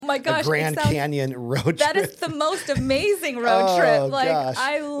my gosh. A Grand Canyon road trip. That is the most amazing road trip. Like, gosh.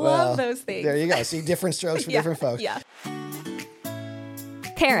 I love those things. There you go. See, different strokes for different folks. Yeah.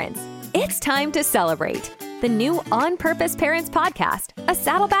 Parents, it's time to celebrate. The new On Purpose Parents podcast, a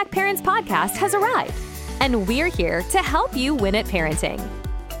Saddleback Parents podcast, has arrived, and we're here to help you win at parenting.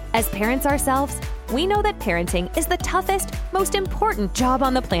 As parents ourselves, we know that parenting is the toughest, most important job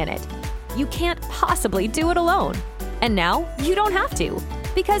on the planet. You can't possibly do it alone. And now you don't have to,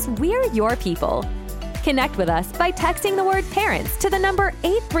 because we're your people. Connect with us by texting the word parents to the number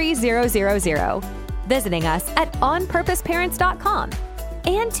 83000, visiting us at onpurposeparents.com,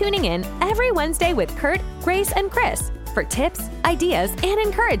 and tuning in every Wednesday with Kurt, Grace, and Chris for tips, ideas, and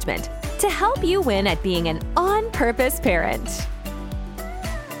encouragement to help you win at being an on-purpose parent.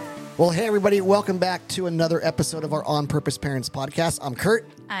 Well, hey, everybody. Welcome back to another episode of our On Purpose Parents podcast. I'm Kurt.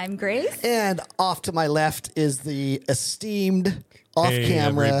 I'm Grace. And off to my left is the esteemed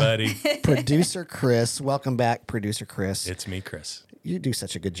off-camera producer, Chris. Welcome back, producer Chris. It's me, Chris. You do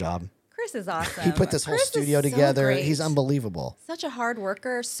such a good job. Chris is awesome. He put this whole Chris studio is so together. great. He's unbelievable. Such a hard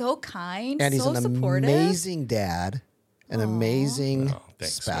worker, so kind, And he's so an supportive. amazing dad, an amazing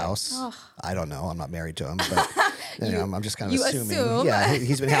thanks, spouse. man. I don't know. I'm not married to him, but I'm just kind of you assuming. assume. Yeah,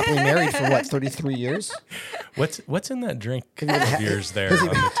 he's been happily married for, 33 years? What's in that drink of yours there on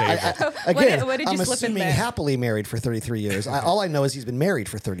the table? Again, what did you I'm slip in assuming there? happily married for 33 years. All I know is he's been married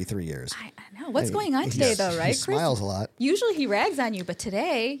for 33 years. I know. What's going on today, though, right, He Chris? smiles a lot. Usually he rags on you, but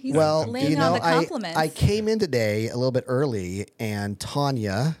today he's Well, laying on the compliments. I came in today a little bit early, and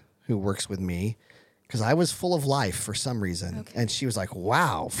Tanya, who works with me, because I was full of life for some reason, and she was like,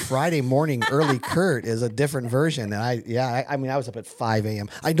 "Wow, Friday morning early Kurt is a different version." And I was up at 5 a.m.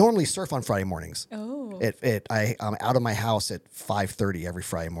 I normally surf on Friday mornings. Oh. I'm out of my house at 5:30 every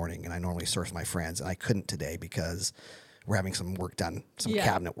Friday morning, and I normally surf with my friends, and I couldn't today because we're having some work done, some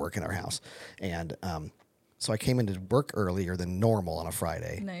cabinet work in our house, and so I came into work earlier than normal on a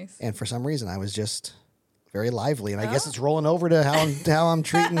Friday. Nice. And for some reason, I was just very lively, and I guess it's rolling over to how I'm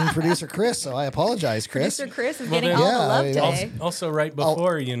treating producer Chris. So I apologize, Chris. Producer Chris is getting then- all the Yeah, love I mean, today. Also, right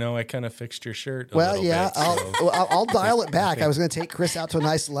before, I kind of fixed your shirt a Well, little yeah, bit. So. I'll dial it back. I was going to take Chris out to a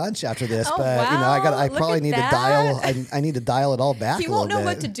nice lunch after this, Oh, but wow, I look probably at need that. to dial. I need to dial it all back He a little won't know bit.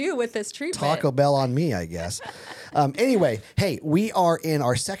 what to do with this treatment. Taco Bell on me, I guess. Anyway, hey, we are in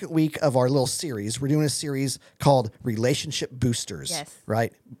our second week of our little series. We're doing a series called Relationship Boosters, Yes.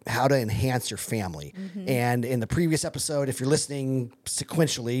 right? How to enhance your family. And in the previous episode, if you're listening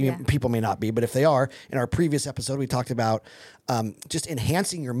sequentially, people may not be, but if they are, in our previous episode, we talked about just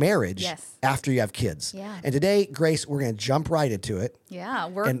enhancing your marriage Yes. after you have kids. Yeah. And today, Grace, we're going to jump right into it. Yeah,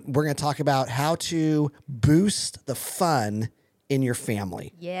 And we're going to talk about how to boost the fun in your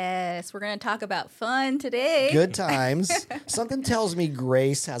family. Yes, we're going to talk about fun today. Good times. Something tells me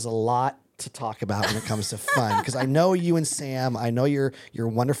Grace has a lot to talk about when it comes to fun, because I know you and Sam. I know your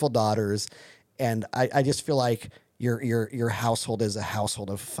wonderful daughters, and I just feel like your household is a household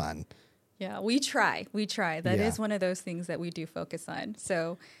of fun. Yeah, we try. That is Yeah. one of those things that we do focus on.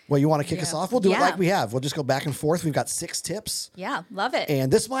 So, Well, you want to kick us Yeah. off? We'll do it Yeah. like we have. We'll just go back and forth. We've got 6 tips. yeah, love it.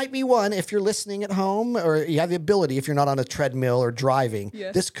 And this might be one, if you're listening at home or you have the ability, if you're not on a treadmill or driving,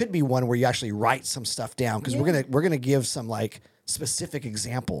 Yes. this could be one where you actually write some stuff down, because we're gonna give some like specific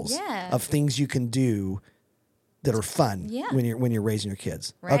examples Yeah. of things you can do that are fun Yeah. when you're raising your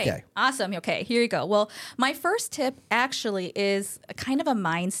kids. Right. Okay. Awesome. Okay, here you go. Well, my first tip actually is a kind of a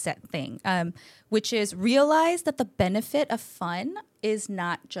mindset thing, which is realize that the benefit of fun is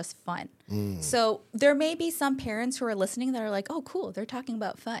not just fun. So there may be some parents who are listening that are like, oh, cool, they're talking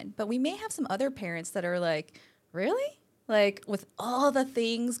about fun. But we may have some other parents that are like, really? Like, with all the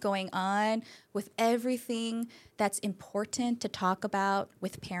things going on, with everything that's important to talk about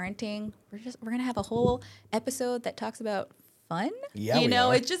with parenting, we're gonna have a whole episode that talks about fun. Yeah, you we know,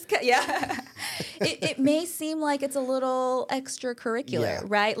 are. it just it may seem like it's a little extracurricular, Yeah.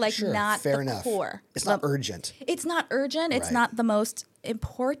 right? Like Sure. not Fair the enough. core. It's not urgent. It's not urgent. It's Right. not the most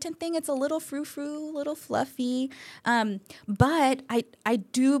important thing. It's a little frou-frou, little fluffy. But I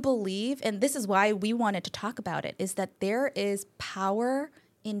do believe, and this is why we wanted to talk about it, is that there is power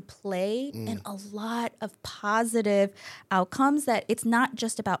in play and a lot of positive outcomes, that it's not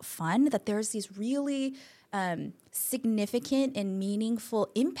just about fun, that there's these really significant and meaningful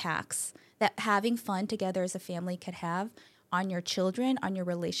impacts that having fun together as a family could have on your children, on your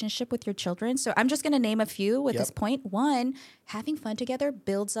relationship with your children. So I'm just going to name a few at this point. One, having fun together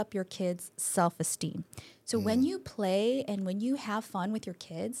builds up your kids' self-esteem. So when you play and when you have fun with your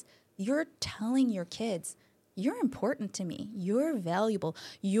kids, you're telling your kids, you're important to me. You're valuable.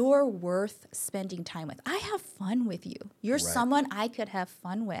 You're worth spending time with. I have fun with you. You're someone I could have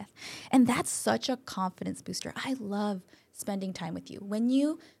fun with. And that's such a confidence booster. I love spending time with you. When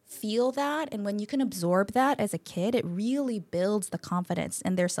you feel that and when you can absorb that as a kid, it really builds the confidence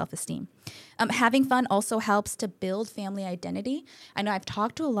and their self-esteem. Having fun also helps to build family identity. I know I've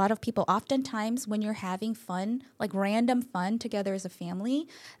talked to a lot of people. Oftentimes when you're having fun, like random fun together as a family,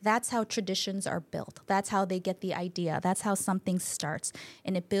 that's how traditions are built. That's how they get the idea. That's how something starts.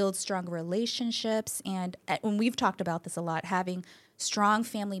 And it builds strong relationships. And when we've talked about this a lot, having strong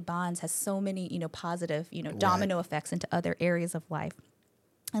family bonds has so many, positive, domino effects into other areas of life.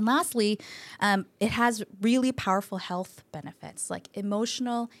 And lastly, it has really powerful health benefits, like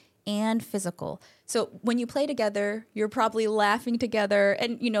emotional and physical. So when you play together, you're probably laughing together.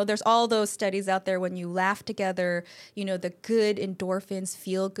 And, there's all those studies out there when you laugh together, the good endorphins,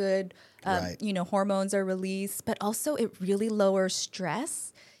 feel good, hormones are released, but also it really lowers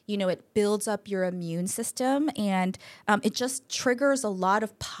stress. It builds up your immune system, and it just triggers a lot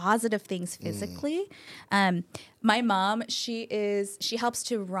of positive things physically. My mom, she helps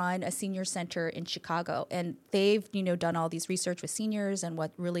to run a senior center in Chicago, and they've, done all these research with seniors and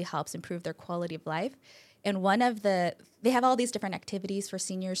what really helps improve their quality of life. And they have all these different activities for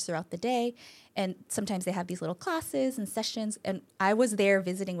seniors throughout the day. And sometimes they have these little classes and sessions. And I was there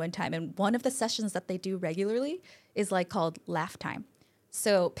visiting one time, and one of the sessions that they do regularly is called Laugh Time.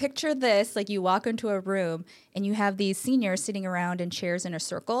 So picture this, you walk into a room and you have these seniors sitting around in chairs in a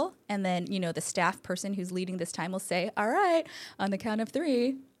circle. And then, the staff person who's leading this time will say, all right, on the count of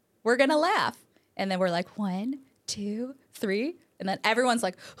 3, we're going to laugh. And then we're like, 1, 2, 3. And then everyone's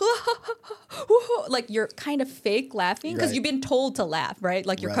like, you're kind of fake laughing because you've been told to laugh, right?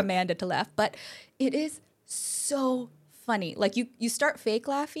 You're commanded to laugh. But it is so funny. You start fake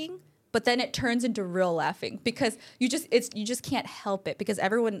laughing, but then it turns into real laughing because you just can't help it because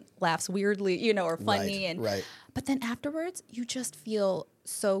everyone laughs weirdly, or funny. But then afterwards, you just feel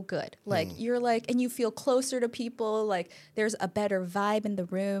so good. You're and you feel closer to people. There's a better vibe in the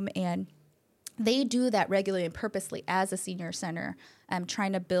room. And they do that regularly and purposely as a senior center,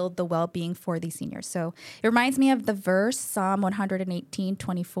 trying to build the well-being for these seniors. So it reminds me of the verse, Psalm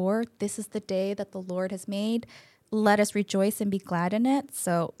 118:24. This is the day that the Lord has made. Let us rejoice and be glad in it.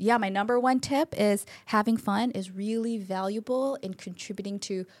 So yeah, my number one tip is having fun is really valuable in contributing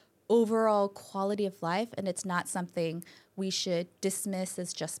to overall quality of life. And it's not something we should dismiss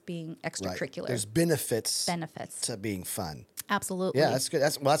as just being extracurricular. There's benefits to being fun. Absolutely. Yeah, that's good.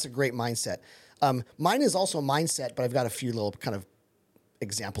 That's a great mindset. Mine is also a mindset, but I've got a few little kind of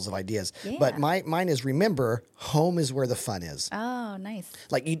examples of ideas. Yeah. But mine is, remember, home is where the fun is. Oh, nice.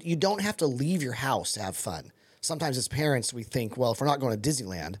 You don't have to leave your house to have fun. Sometimes as parents, we think, well, if we're not going to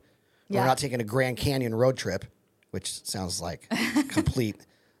Disneyland, we're not taking a Grand Canyon road trip, which sounds like the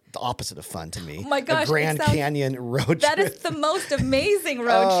opposite of fun to me. Oh my gosh. A Grand Canyon road trip. That is the most amazing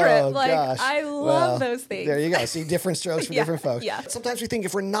road trip. Gosh. I love those things. There you go. See, different strokes for different folks. Yeah. Sometimes we think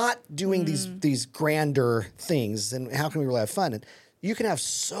if we're not doing these grander things, then how can we really have fun? And you can have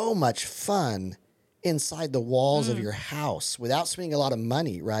so much fun inside the walls of your house without spending a lot of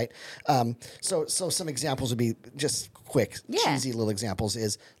money, right? So some examples would be just quick, cheesy little examples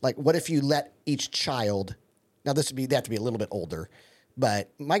is what if you let each child, now they have to be a little bit older,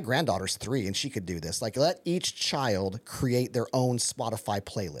 but my granddaughter's 3 and she could do this. Let each child create their own Spotify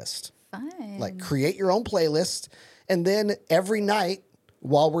playlist. Fun. Create your own playlist, and then every night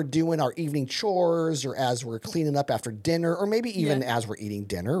while we're doing our evening chores or as we're cleaning up after dinner or maybe even as we're eating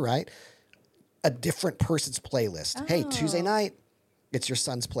dinner, right? A different person's playlist. Oh. Hey, Tuesday night, it's your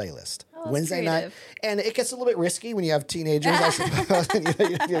son's playlist. Oh, Wednesday night, and it gets a little bit risky when you have teenagers, I suppose. Their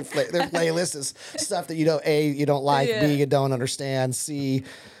playlist is stuff that A, you don't like, B, you don't understand, C,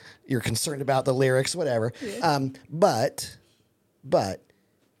 you're concerned about the lyrics, whatever. Yeah. But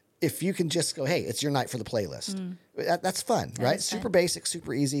if you can just go, hey, it's your night for the playlist. That's fun, right? Super basic,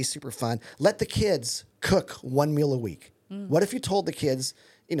 super easy, super fun. Let the kids cook one meal a week. What if you told the kids,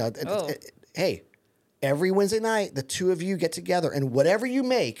 hey, every Wednesday night, the 2 of you get together and whatever you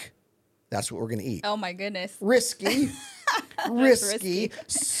make, that's what we're going to eat. Oh, my goodness. Risky. risky.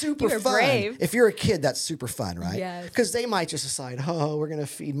 Super fun. Brave. If you're a kid, that's super fun, right? Yes. Because they might just decide, we're going to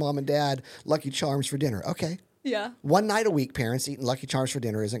feed mom and dad Lucky Charms for dinner. Okay. Yeah. One night a week, parents eating Lucky Charms for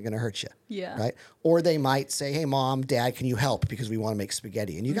dinner isn't going to hurt you. Yeah. Right? Or they might say, hey, mom, dad, can you help? Because we want to make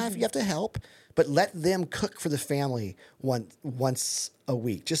spaghetti. And you have to help. But let them cook for the family once a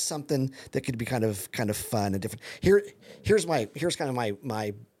week. Just something that could be kind of fun and different. Here's kind of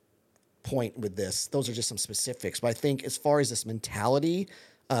my point with this. Those are just some specifics. But I think as far as this mentality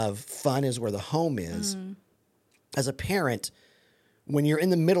of fun is where the home is, as a parent, when you're in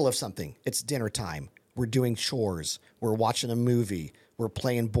the middle of something, it's dinner time. we're doing chores, we're watching a movie, we're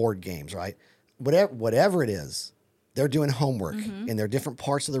playing board games, right? Whatever it is, they're doing homework in their different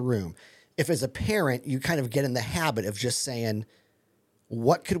parts of the room. If as a parent, you kind of get in the habit of just saying,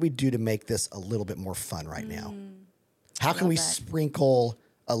 what could we do to make this a little bit more fun right now? How can we sprinkle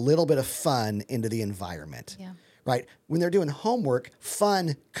a little bit of fun into the environment? Yeah. Right? When they're doing homework,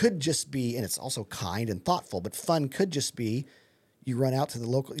 fun could just be, and it's also kind and thoughtful, but fun could just be you run out to the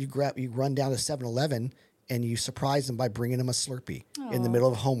local, you run down to 7-Eleven and you surprise them by bringing them a Slurpee in the middle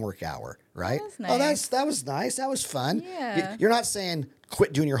of homework hour, right? That's Oh, nice. that was nice. That was fun. Yeah. You're not saying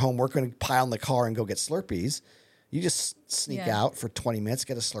quit doing your homework and pile in the car and go get Slurpees. You just sneak out for 20 minutes,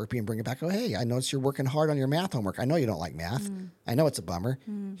 get a Slurpee, and bring it back. Oh, hey, I noticed you're working hard on your math homework. I know you don't like math. I know it's a bummer.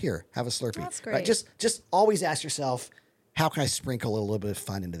 Here, have a Slurpee. That's Right? great. Just always ask yourself, how can I sprinkle a little bit of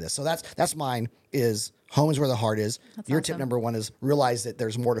fun into this? So that's mine. Is home is where the heart is. Your tip awesome. number 1 is realize that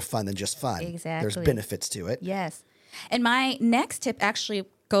there's more to fun than just fun. Exactly. There's benefits to it. Yes. And my next tip actually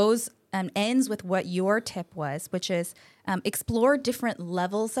goes ends with what your tip was, which is explore different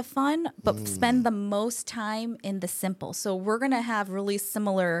levels of fun, but spend the most time in the simple. So we're going to have really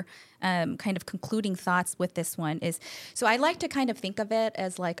similar kind of concluding thoughts with this one. So I like to kind of think of it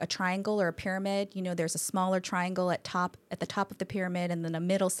as like a triangle or a pyramid. You know, there's a smaller triangle at the top of the pyramid, and then a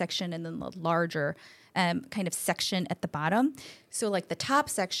middle section, and then the larger kind of section at the bottom. So like the top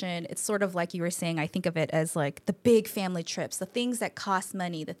section, it's sort of like you were saying, I think of it as like the big family trips, the things that cost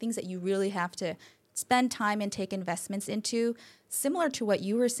money, the things that you really have to spend time and take investments into. Similar to what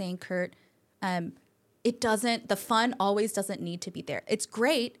you were saying, Kurt, the fun always doesn't need to be there. It's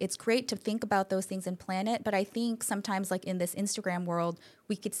great to think about those things and plan it, but I think sometimes like in this Instagram world,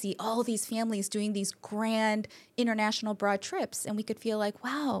 we could see all these families doing these grand international broad trips, and we could feel like,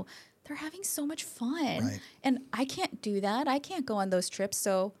 wow, they're having so much fun. Right. And I can't do that. I can't go on those trips.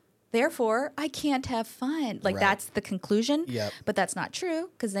 So therefore, I can't have fun. Like that's the conclusion. Yep. But that's not true,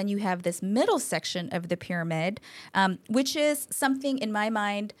 because then you have this middle section of the pyramid, which is something in my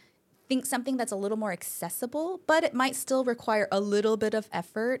mind, think something that's a little more accessible, but it might still require a little bit of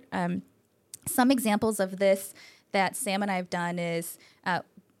effort. Some examples of this that Sam and I have done is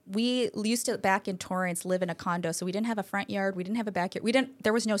we used to, back in Torrance, live in a condo, so we didn't have a front yard, we didn't have a backyard,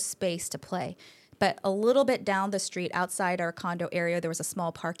 there was no space to play. But a little bit down the street, outside our condo area, there was a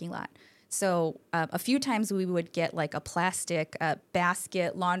small parking lot. So a few times we would get like a plastic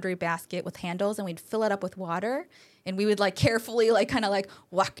laundry basket with handles, and we'd fill it up with water, and we would like carefully like kind of like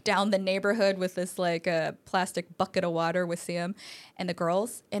walk down the neighborhood with this like a plastic bucket of water with Sam and the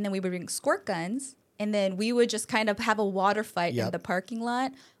girls, and then we would bring squirt guns. And then we would just kind of have a water fight in the parking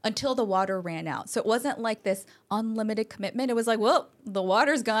lot until the water ran out. So it wasn't like this unlimited commitment. It was like, well, the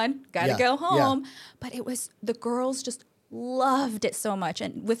water's gone. Got to go home. But the girls just loved it so much.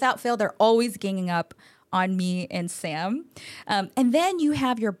 And without fail, they're always ganging up on me and Sam. And then you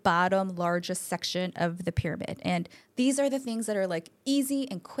have your bottom largest section of the pyramid. And these are the things that are like easy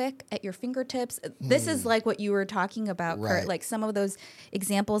and quick at your fingertips. This is like what you were talking about, Kurt, like some of those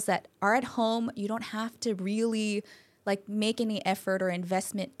examples that are at home. You don't have to really like make any effort or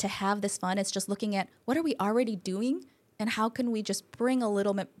investment to have this fun. It's just looking at what are we already doing and how can we just bring a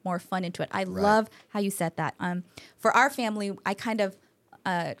little bit more fun into it. I love how you said that. For our family, I kind of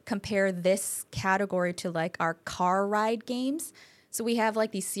compare this category to like our car ride games. So we have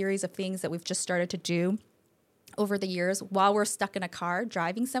like these series of things that we've just started to do over the years while we're stuck in a car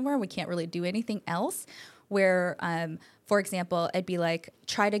driving somewhere. We can't really do anything else. Where, for example, it'd be like,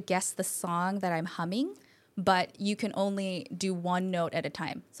 try to guess the song that I'm humming, but you can only do one note at a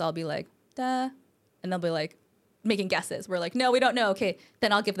time. So I'll be like, da, and they'll be like making guesses. We're like, no, we don't know. Okay,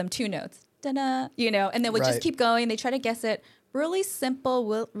 then I'll give them 2 notes, da-da, and then we just keep going. They try to guess it. Really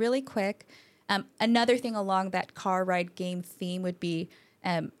simple, really quick. Another thing along that car ride game theme would be,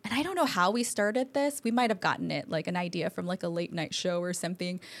 and I don't know how we started this. We might have gotten it, like an idea from like a late night show or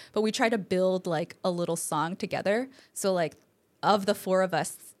something, but we try to build like a little song together. So like of the 4 of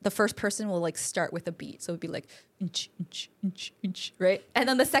us, the first person will like start with a beat. So it'd be like, right? And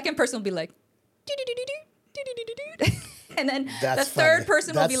then the second person will be like, and then the third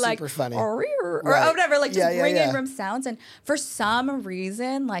person will be like, or whatever, like just bring in room sounds. And for some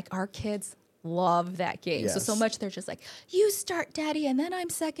reason, like our kids love that game. So much they're just like, you start, Daddy, and then I'm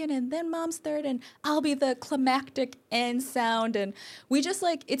second, and then Mom's third, and I'll be the climactic end sound. And we just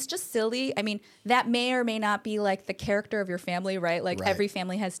like, it's just silly. I mean, that may or may not be like the character of your family, right? Like every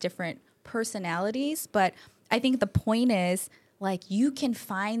family has different personalities, but I think the point is, like, you can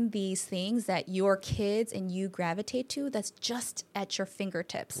find these things that your kids and you gravitate to that's just at your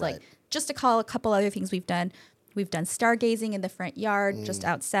fingertips. Like, just to call a couple other things we've done, We've done stargazing in the front yard, just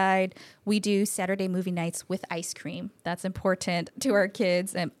outside. We do Saturday movie nights with ice cream. That's important to our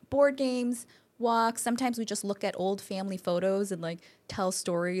kids. And board games, walks. Sometimes we just look at old family photos and like tell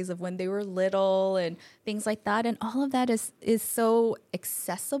stories of when they were little and things like that. And all of that is so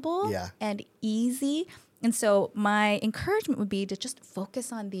accessible and easy. And so my encouragement would be to just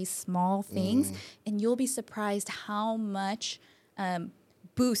focus on these small things, and you'll be surprised how much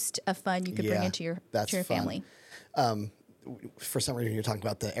boost of fun you could bring into your family. For some reason, you're talking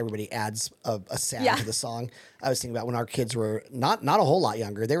about everybody adds a sound to the song. I was thinking about when our kids were not a whole lot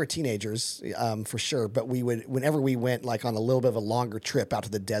younger. They were teenagers for sure, but we would, whenever we went like on a little bit of a longer trip out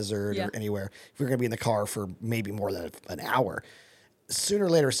to the desert or anywhere, if we were going to be in the car for maybe more than an hour, sooner or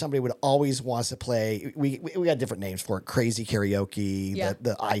later somebody would always want us to play. We got different names for it: crazy karaoke,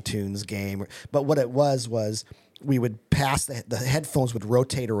 the iTunes game. But what it was we would pass the headphones would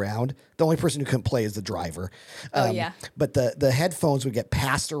rotate around. The only person who couldn't play is the driver. But the headphones would get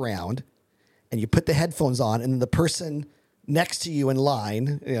passed around, and you put the headphones on, and then the person next to you in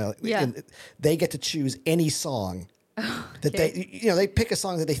line, and they get to choose any song that they pick a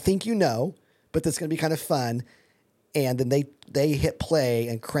song that they think but that's going to be kind of fun, and then they hit play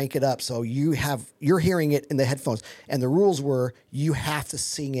and crank it up so you're hearing it in the headphones. And the rules were you have to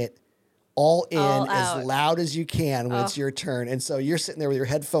sing it all as loud as you can when it's your turn. And so you're sitting there with your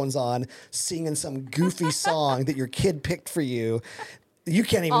headphones on, singing some goofy song that your kid picked for you. You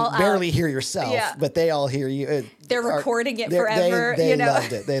can't even barely hear yourself, but they all hear you. They're recording it forever. They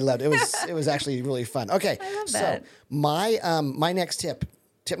loved it. They loved it. It was actually really fun. Okay, so my next tip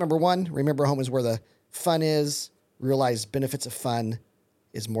number 1: remember, home is where the fun is. Realize benefits of fun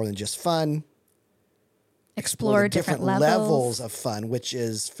is more than just fun. Explore different levels of fun, which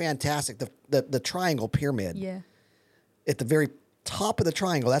is fantastic. The triangle pyramid. Yeah. At the very top of the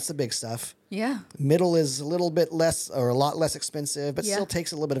triangle, that's the big stuff. Yeah. Middle is a little bit less or a lot less expensive, but still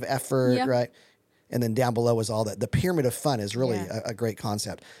takes a little bit of effort, right? And then down below is all that. The pyramid of fun is really a great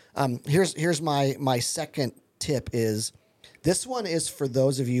concept. Here's my second tip is, this one is for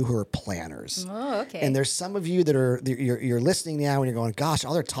those of you who are planners. Oh, okay. And there's some of you that you're listening now and you're going, gosh,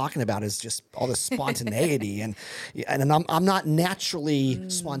 all they're talking about is just all this spontaneity and I'm not naturally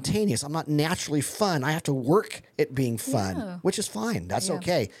spontaneous. I'm not naturally fun. I have to work at being fun, which is fine. That's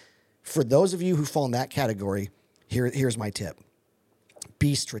okay. For those of you who fall in that category, here's my tip.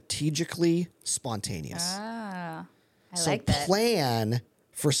 Be strategically spontaneous. I like that. Plan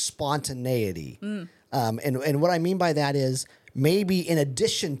for spontaneity. And what I mean by that is maybe in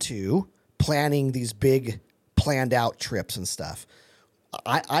addition to planning these big planned out trips and stuff,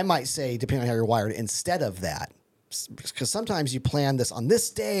 I might say, depending on how you're wired, instead of that, because sometimes you plan this on this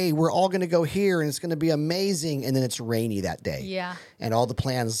day, we're all going to go here and it's going to be amazing. And then it's rainy that day. Yeah. And all the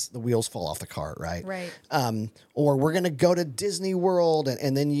plans, the wheels fall off the cart, right? Right. Or we're going to go to Disney World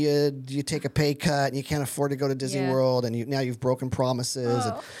and then you take a pay cut and you can't afford to go to Disney World and now you've broken promises,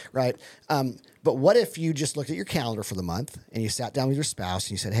 right? But what if you just looked at your calendar for the month and you sat down with your spouse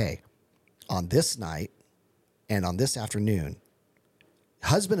and you said, hey, on this night and on this afternoon,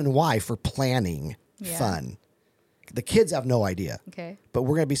 husband and wife are planning fun. The kids have no idea, but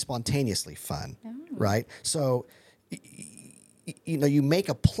we're going to be spontaneously fun, right? So, you make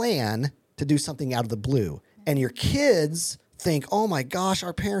a plan to do something out of the blue, and your kids think, "Oh my gosh,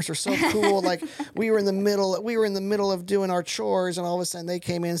 our parents are so cool!" Like we were in the middle of doing our chores, and all of a sudden they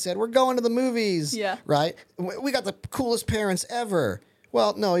came in and said, "We're going to the movies." Yeah, right. We got the coolest parents ever.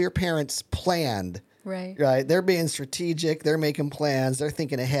 Well, no, your parents planned. Right. Right. They're being strategic. They're making plans. They're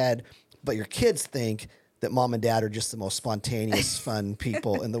thinking ahead. But your kids think that mom and dad are just the most spontaneous, fun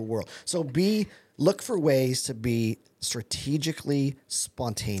people in the world. So look for ways to be strategically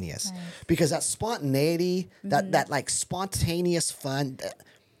spontaneous, because that spontaneity, that like spontaneous fun,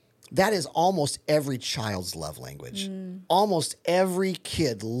 that is almost every child's love language. Almost every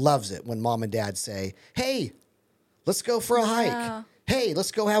kid loves it when mom and dad say, "Hey, let's go for a hike. Hey,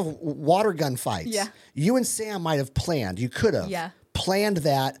 let's go have water gun fights." Yeah. You and Sam might have planned. You could have. Yeah. Planned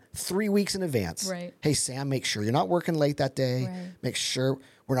that 3 weeks in advance. Right. Hey, Sam, make sure you're not working late that day. Right. Make sure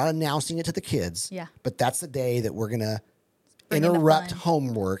we're not announcing it to the kids. Yeah. But that's the day that we're going to interrupt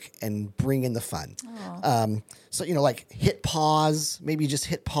homework and bring in the fun. So, like hit pause, maybe just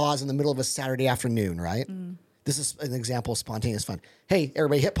hit pause in the middle of a Saturday afternoon, right? This is an example of spontaneous fun. Hey,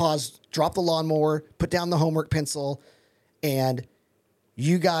 everybody, hit pause, drop the lawnmower, put down the homework pencil, and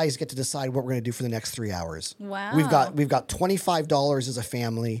you guys get to decide what we're going to do for the next 3 hours. Wow. We've got $25 as a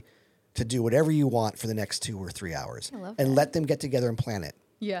family to do whatever you want for the next 2 or 3 hours. I love that. And let them get together and plan it.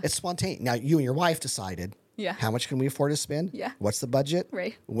 Yeah. It's spontaneous. Now, you and your wife decided Yeah. How much can we afford to spend? Yeah. What's the budget?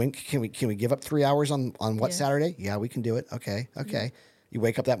 Right. When can we give up 3 hours on what Yeah. Saturday? Yeah, we can do it. Okay. You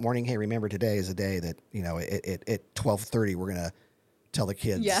wake up that morning. Hey, remember today is a day that at 12:30 we're gonna tell the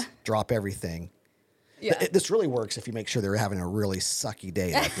kids drop everything. Yeah. This really works if you make sure they're having a really sucky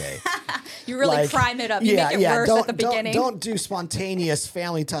day that day. You really prime it up. You make it worse at the beginning. Don't do spontaneous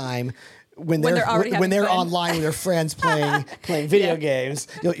family time when they're they're already having fun. online with their friends playing video games.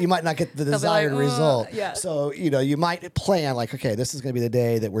 You might not get the desired result. Yeah. So you might plan like, okay, this is going to be the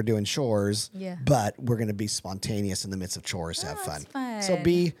day that we're doing chores, but we're going to be spontaneous in the midst of chores to have fun. Fun. So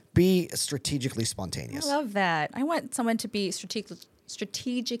be strategically spontaneous. I love that. I want someone to be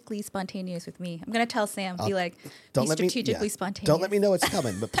strategically spontaneous with me. I'm going to tell Sam, be strategically spontaneous. Don't let me know it's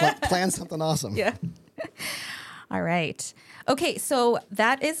coming, but plan something awesome. Yeah. All right. Okay, so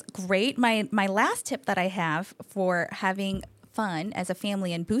that is great. My last tip that I have for having fun as a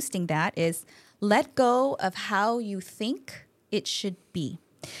family and boosting that is let go of how you think it should be.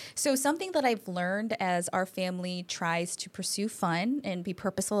 So something that I've learned as our family tries to pursue fun and be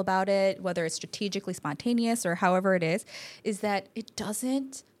purposeful about it, whether it's strategically spontaneous or however it is that it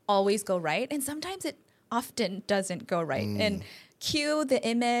doesn't always go right. And sometimes it often doesn't go right. And cue the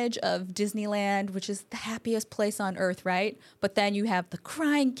image of Disneyland, which is the happiest place on earth, right? But then you have the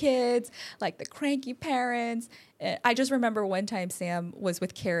crying kids, like the cranky parents. I just remember one time Sam was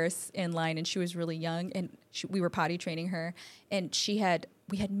with Karis in line and she was really young and we were potty training her and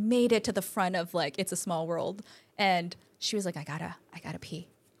we had made it to the front of like It's a Small World and she was like, I gotta pee.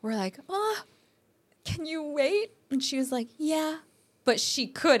 We're like, oh, can you wait? And she was like, yeah, but she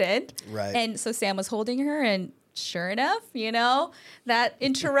couldn't. Right. And so Sam was holding her and sure enough, that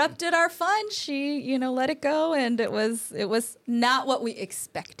interrupted our fun. She, let it go and it was not what we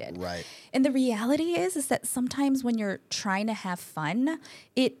expected. Right. And the reality is that sometimes when you're trying to have fun,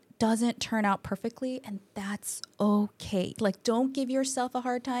 it doesn't turn out perfectly and that's okay. Like don't give yourself a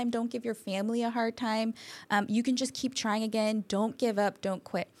hard time. Don't give your family a hard time. You can just keep trying again. Don't give up. Don't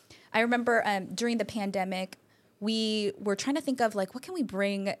quit. I remember during the pandemic, we were trying to think of like, what can we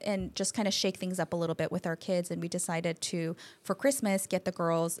bring and just kind of shake things up a little bit with our kids. And we decided to, for Christmas, get the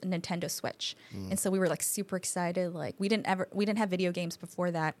girls a Nintendo Switch. And so we were like super excited. Like we didn't have video games before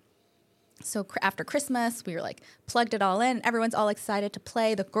that. So after Christmas, we were like plugged it all in. Everyone's all excited to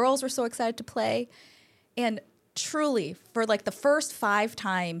play. The girls were so excited to play. And truly, for like the first 5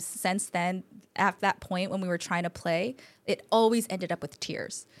 times since then, at that point when we were trying to play, it always ended up with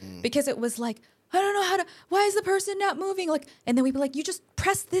tears. Because it was like, I don't know why is the person not moving? Like, and then we'd be like, you just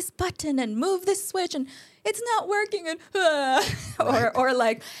press this button and move this switch and it's not working. And, Right. or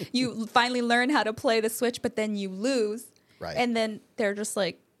like you finally learn how to play the switch, but then you lose. Right. And then they're just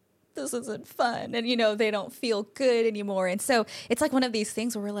like, this isn't fun. And, they don't feel good anymore. And so it's like one of these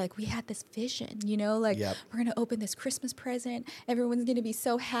things where we're like, we had this vision, like Yep. we're going to open this Christmas present. Everyone's going to be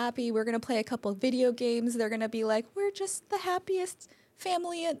so happy. We're going to play a couple of video games. They're going to be like, we're just the happiest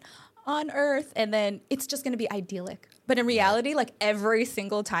family on earth. And then it's just going to be idyllic. But in reality, like every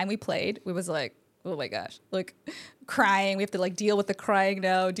single time we played, we was like, oh my gosh, like crying. We have to like deal with the crying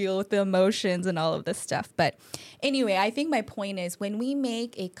now, deal with the emotions and all of this stuff. But anyway, I think my point is when we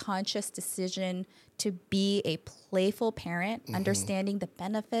make a conscious decision to be a playful parent, understanding the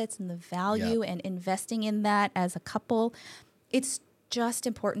benefits and the value and investing in that as a couple, it's just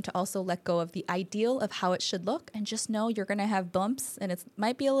important to also let go of the ideal of how it should look and just know you're going to have bumps and it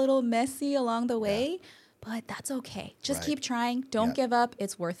might be a little messy along the way. But that's okay. Just keep trying. Don't give up.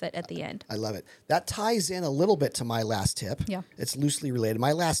 It's worth it at the end. I love it. That ties in a little bit to my last tip. Yeah. It's loosely related.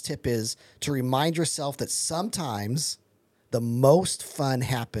 My last tip is to remind yourself that sometimes the most fun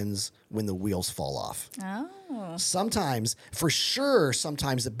happens when the wheels fall off. Oh. Sometimes, for sure,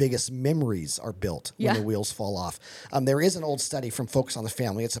 sometimes the biggest memories are built when the wheels fall off. There is an old study from Focus on the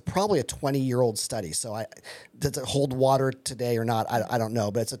Family. It's probably a 20-year-old study. So does it hold water today or not? I don't know,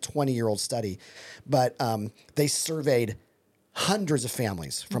 but it's a 20-year-old study. But they surveyed hundreds of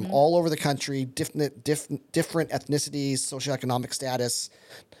families from all over the country, different ethnicities, socioeconomic status,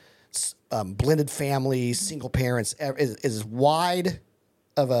 blended families, single parents, as wide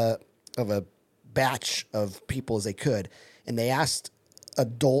of a batch of people as they could. And they asked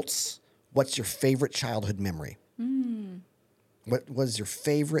adults, what's your favorite childhood memory? What was your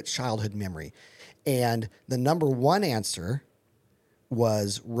favorite childhood memory? And the number one answer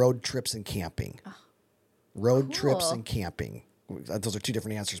was road trips and camping. Road trips and camping. Those are two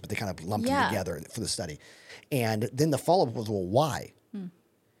different answers, but they kind of lumped them together for the study. And then the follow-up was, well, why?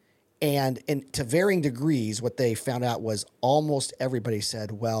 And to varying degrees, what they found out was almost everybody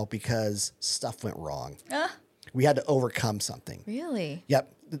said, well, because stuff went wrong. We had to overcome something. Really?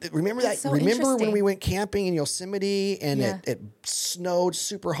 Yep. Remember That's that? so Remember when interesting. we went camping in Yosemite and Yeah. it snowed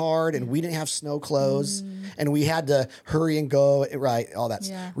super hard and we didn't have snow clothes and we had to hurry and go, right? All that.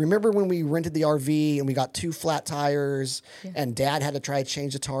 Yeah. Remember when we rented the RV and we got 2 flat tires and Dad had to try to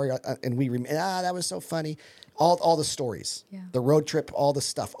change the tire and that was so funny. All the stories, the road trip, all the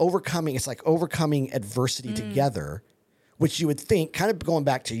stuff, overcoming. It's like overcoming adversity together, which you would think, kind of going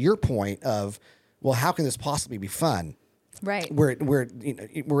back to your point of, well, how can this possibly be fun? Right.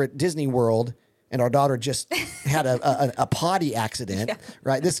 We're at Disney World and our daughter just had a potty accident,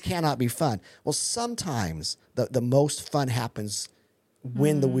 right? This cannot be fun. Well, sometimes the most fun happens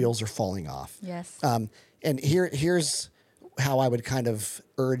when the wheels are falling off. Yes. And here's how I would kind of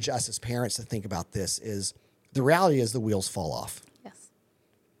urge us as parents to think about this is the reality is the wheels fall off. Yes.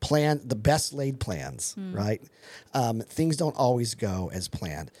 Plan the best laid plans, right? Things don't always go as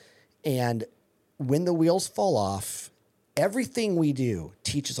planned. And when the wheels fall off, everything we do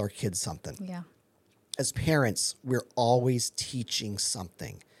teaches our kids something. Yeah. As parents, we're always teaching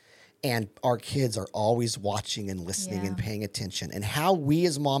something. And our kids are always watching and listening and paying attention. And how we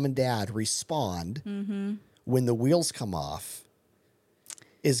as mom and dad respond when the wheels come off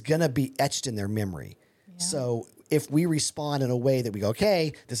is going to be etched in their memory. Yeah. So if we respond in a way that we go,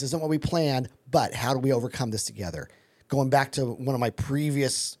 okay, this isn't what we planned, but how do we overcome this together? Going back to one of my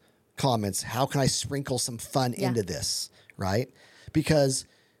previous comments, how can I sprinkle some fun into this, right? Because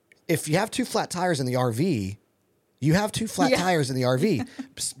if you have 2 flat tires in the RV, you have 2 flat tires in the RV.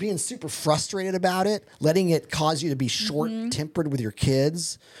 Being super frustrated about it, letting it cause you to be short-tempered with your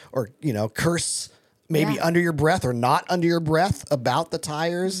kids or, curse maybe under your breath or not under your breath about the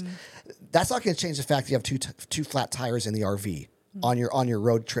tires. That's not going to change the fact that you have two flat tires in the RV on your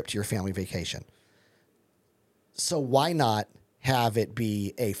road trip to your family vacation. So why not have it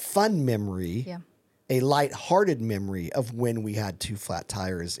be a fun memory, a lighthearted memory of when we had 2 flat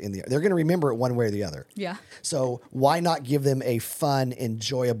tires in the. They're going to remember it one way or the other. Yeah. So why not give them a fun,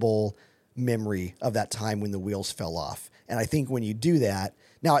 enjoyable memory of that time when the wheels fell off? And I think when you do that,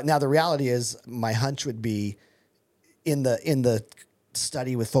 now the reality is, my hunch would be in the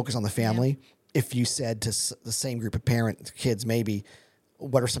study with Focus on the Family, if you said to the same group of kids, maybe,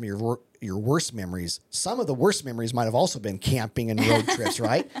 what are some of your worst memories? Some of the worst memories might have also been camping and road trips,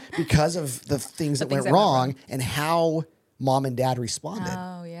 right? Because of the things that went wrong and how mom and dad responded.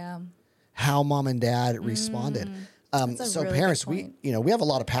 Oh, yeah. How mom and dad responded. So really parents, good we have a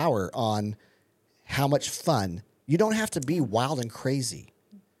lot of power on how much fun. You don't have to be wild and crazy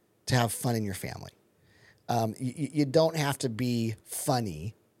to have fun in your family. You don't have to be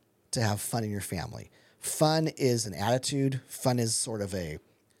funny to have fun in your family. Fun is an attitude. Fun is sort of a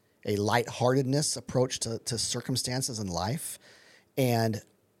lightheartedness approach to circumstances in life. And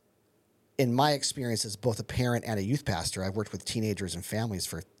in my experience as both a parent and a youth pastor, I've worked with teenagers and families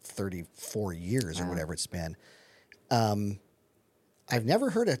for 34 years or whatever it's been. I've never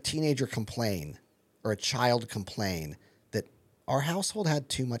heard a teenager complain or a child complain that our household had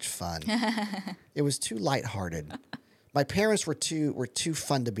too much fun. It was too lighthearted. My parents were too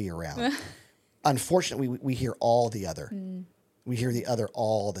fun to be around. Unfortunately, we hear all the other. We hear the other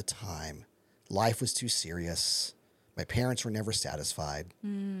all the time. Life was too serious. My parents were never satisfied.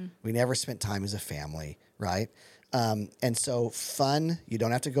 We never spent time as a family, right? And so fun, you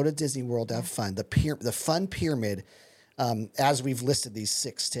don't have to go to Disney World to have fun. The fun pyramid, as we've listed these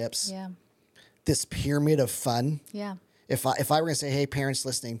 6 tips, this pyramid of fun. Yeah. If I were going to say, hey, parents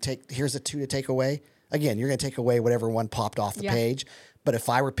listening, here's the 2 to take away. Again, you're going to take away whatever one popped off the page. But if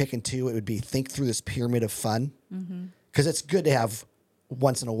I were picking 2, it would be think through this pyramid of fun. Because it's good to have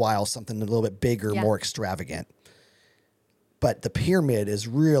once in a while something a little bit bigger, more extravagant. But the pyramid is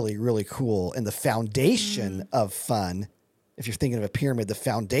really, really cool. And the foundation of fun, if you're thinking of a pyramid, the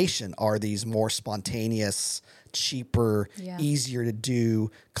foundation are these more spontaneous, cheaper, easier to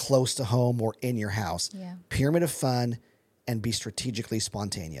do, close to home or in your house. Pyramid of fun and be strategically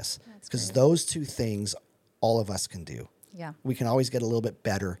spontaneous. Because those 2 things all of us can do. Yeah. We can always get a little bit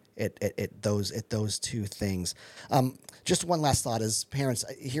better at those 2 things. Just one last thought as parents,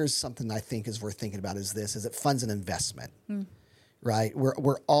 here's something I think is worth thinking about is that fun's an investment, right?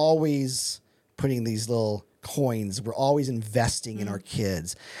 We're always putting these little coins. We're always investing in our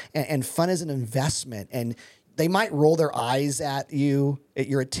kids, and fun is an investment. And they might roll their eyes at you at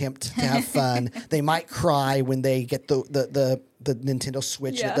your attempt to have fun. They might cry when they get the Nintendo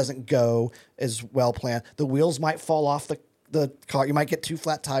Switch that doesn't go as well planned. The wheels might fall off the car. You might get 2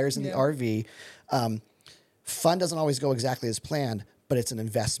 flat tires in the RV. Fun doesn't always go exactly as planned, but it's an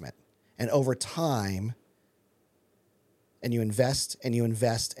investment. And over time, and you invest and you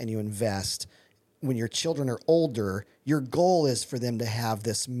invest and you invest, when your children are older, your goal is for them to have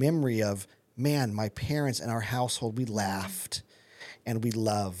this memory of, man, my parents and our household, we laughed and we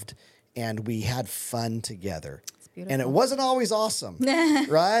loved and we had fun together. And it wasn't always awesome,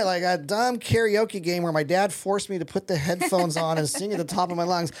 right? Like a dumb karaoke game where my dad forced me to put the headphones on and sing at the top of my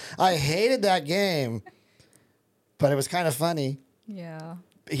lungs. I hated that game, but it was kind of funny. Yeah.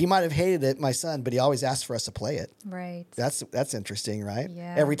 He might have hated it, my son, but he always asked for us to play it. Right. That's interesting, right?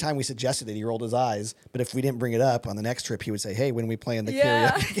 Yeah. Every time we suggested it, he rolled his eyes. But if we didn't bring it up on the next trip, he would say, hey, when we play in the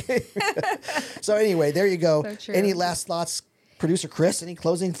karaoke game? So anyway, there you go. So true. Any last thoughts, Producer Chris? Any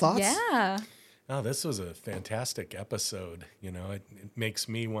closing thoughts? Yeah. Oh, this was a fantastic episode. You know, it makes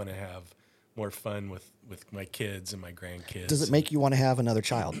me want to have more fun with my kids and my grandkids. Does it make you want to have another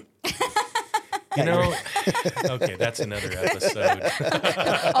child? You know, okay, that's another episode.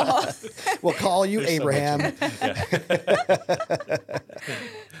 We'll call you Abraham.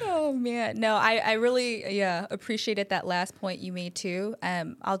 Oh man, no, I really appreciated that last point you made too.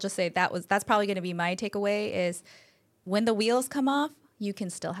 I'll just say that's probably going to be my takeaway is when the wheels come off, you can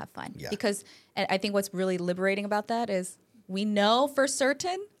still have fun. Yeah. Because I think what's really liberating about that is we know for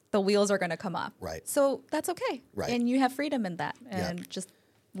certain the wheels are going to come off. Right. So that's okay. Right. And you have freedom in that, and just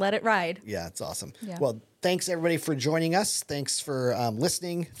let it ride. Yeah, it's awesome. Yeah. Well, thanks everybody for joining us. Thanks for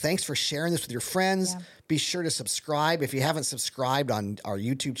listening. Thanks for sharing this with your friends. Yeah. Be sure to subscribe. If you haven't subscribed on our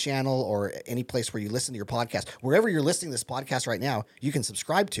YouTube channel or any place where you listen to your podcast, wherever you're listening to this podcast right now, you can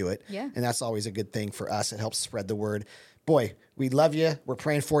subscribe to it. Yeah. And that's always a good thing for us. It helps spread the word. Boy, we love you. We're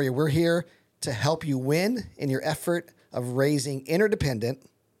praying for you. We're here to help you win in your effort of raising interdependent,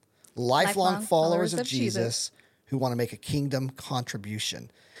 lifelong followers of Jesus who want to make a kingdom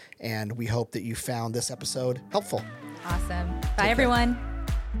contribution. And we hope that you found this episode helpful. Awesome. Bye, everyone.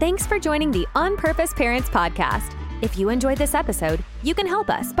 Thanks for joining the On Purpose Parents podcast. If you enjoyed this episode, you can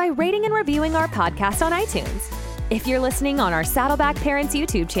help us by rating and reviewing our podcast on iTunes. If you're listening on our Saddleback Parents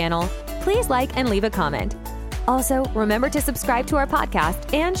YouTube channel, please like and leave a comment. Also, remember to subscribe to our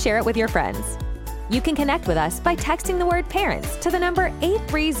podcast and share it with your friends. You can connect with us by texting the word parents to the number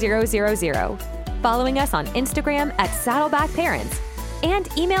 83000, following us on Instagram at Saddleback Parents, and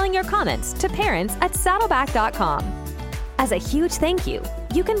emailing your comments to parents@saddleback.com. As a huge thank you,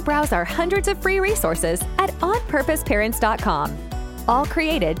 you can browse our hundreds of free resources at onpurposeparents.com, all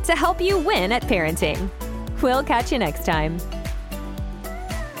created to help you win at parenting. We'll catch you next time.